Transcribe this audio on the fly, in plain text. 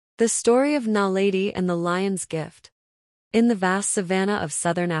The story of Naledi and the lion's gift. In the vast savanna of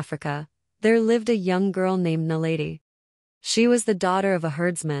southern Africa, there lived a young girl named Naledi. She was the daughter of a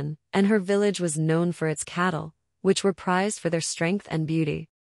herdsman, and her village was known for its cattle, which were prized for their strength and beauty.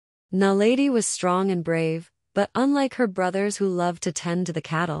 Naledi was strong and brave, but unlike her brothers who loved to tend to the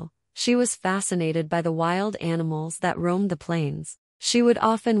cattle, she was fascinated by the wild animals that roamed the plains. She would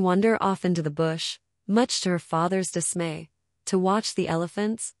often wander off into the bush, much to her father's dismay, to watch the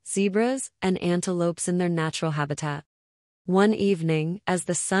elephants, zebras, and antelopes in their natural habitat. One evening, as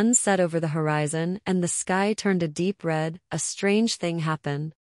the sun set over the horizon and the sky turned a deep red, a strange thing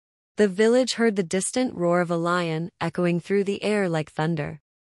happened. The village heard the distant roar of a lion echoing through the air like thunder.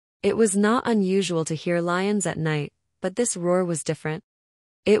 It was not unusual to hear lions at night, but this roar was different.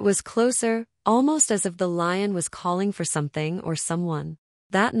 It was closer, almost as if the lion was calling for something or someone.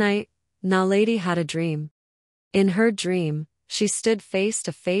 That night, Naledi had a dream. In her dream, she stood face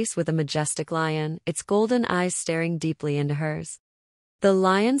to face with a majestic lion, its golden eyes staring deeply into hers. The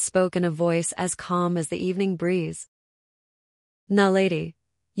lion spoke in a voice as calm as the evening breeze. "Naledi,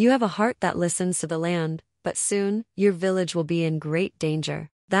 you have a heart that listens to the land, but soon, your village will be in great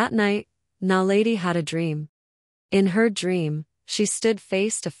danger." That night, Naledi had a dream. In her dream, she stood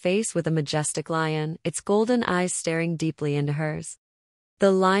face to face with a majestic lion, its golden eyes staring deeply into hers.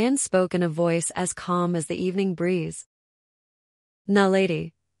 The lion spoke in a voice as calm as the evening breeze.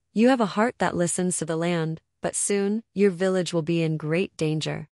 "Naledi, you have a heart that listens to the land, but soon, your village will be in great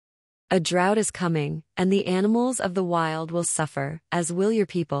danger. A drought is coming, and the animals of the wild will suffer, as will your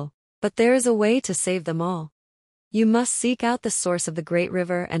people. But there is a way to save them all. You must seek out the source of the great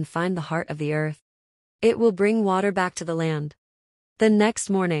river and find the heart of the earth. It will bring water back to the land." The next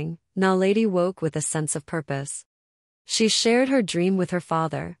morning, Naledi woke with a sense of purpose. She shared her dream with her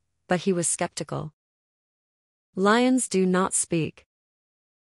father, but he was skeptical. "Lions do not speak,"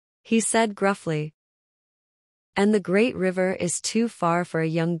 he said gruffly. "And the great river is too far for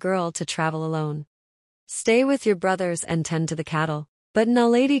a young girl to travel alone. Stay with your brothers and tend to the cattle." But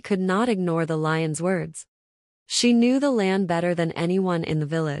Naledi could not ignore the lion's words. She knew the land better than anyone in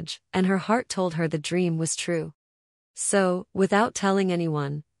the village, and her heart told her the dream was true. So, without telling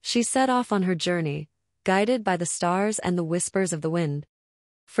anyone, she set off on her journey, guided by the stars and the whispers of the wind.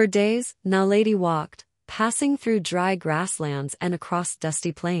 For days, Naledi walked, passing through dry grasslands and across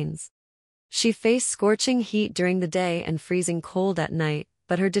dusty plains. She faced scorching heat during the day and freezing cold at night,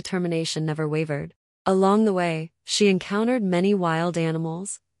 but her determination never wavered. Along the way, she encountered many wild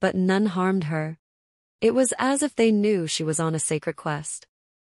animals, but none harmed her. It was as if they knew she was on a sacred quest.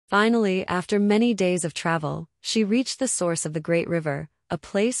 Finally, after many days of travel, she reached the source of the great river, a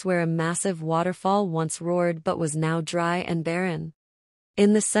place where a massive waterfall once roared but was now dry and barren.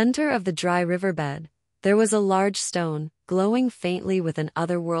 In the center of the dry riverbed, there was a large stone, glowing faintly with an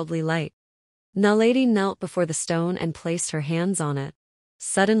otherworldly light. Naledi knelt before the stone and placed her hands on it.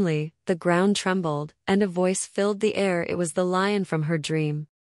 Suddenly, the ground trembled, and a voice filled the air. It was the lion from her dream.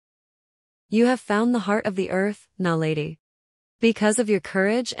 "You have found the heart of the earth, Naledi. Because of your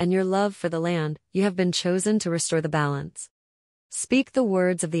courage and your love for the land, you have been chosen to restore the balance. Speak the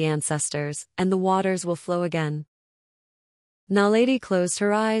words of the ancestors, and the waters will flow again." Naledi closed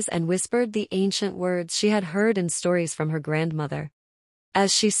her eyes and whispered the ancient words she had heard in stories from her grandmother.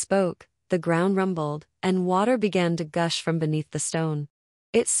 As she spoke, the ground rumbled, and water began to gush from beneath the stone.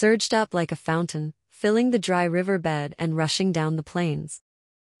 It surged up like a fountain, filling the dry riverbed and rushing down the plains.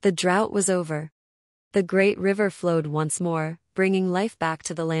 The drought was over. The great river flowed once more, bringing life back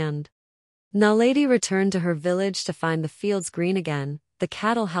to the land. Naledi returned to her village to find the fields green again, the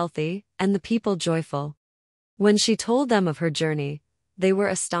cattle healthy, and the people joyful. When she told them of her journey, they were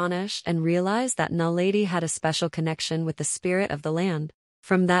astonished and realized that Naledi had a special connection with the spirit of the land.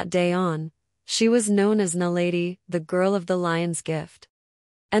 From that day on, she was known as Naledi, the girl of the lion's gift.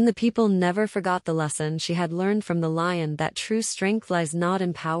 And the people never forgot the lesson she had learned from the lion, that true strength lies not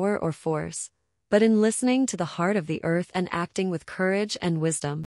in power or force, but in listening to the heart of the earth and acting with courage and wisdom.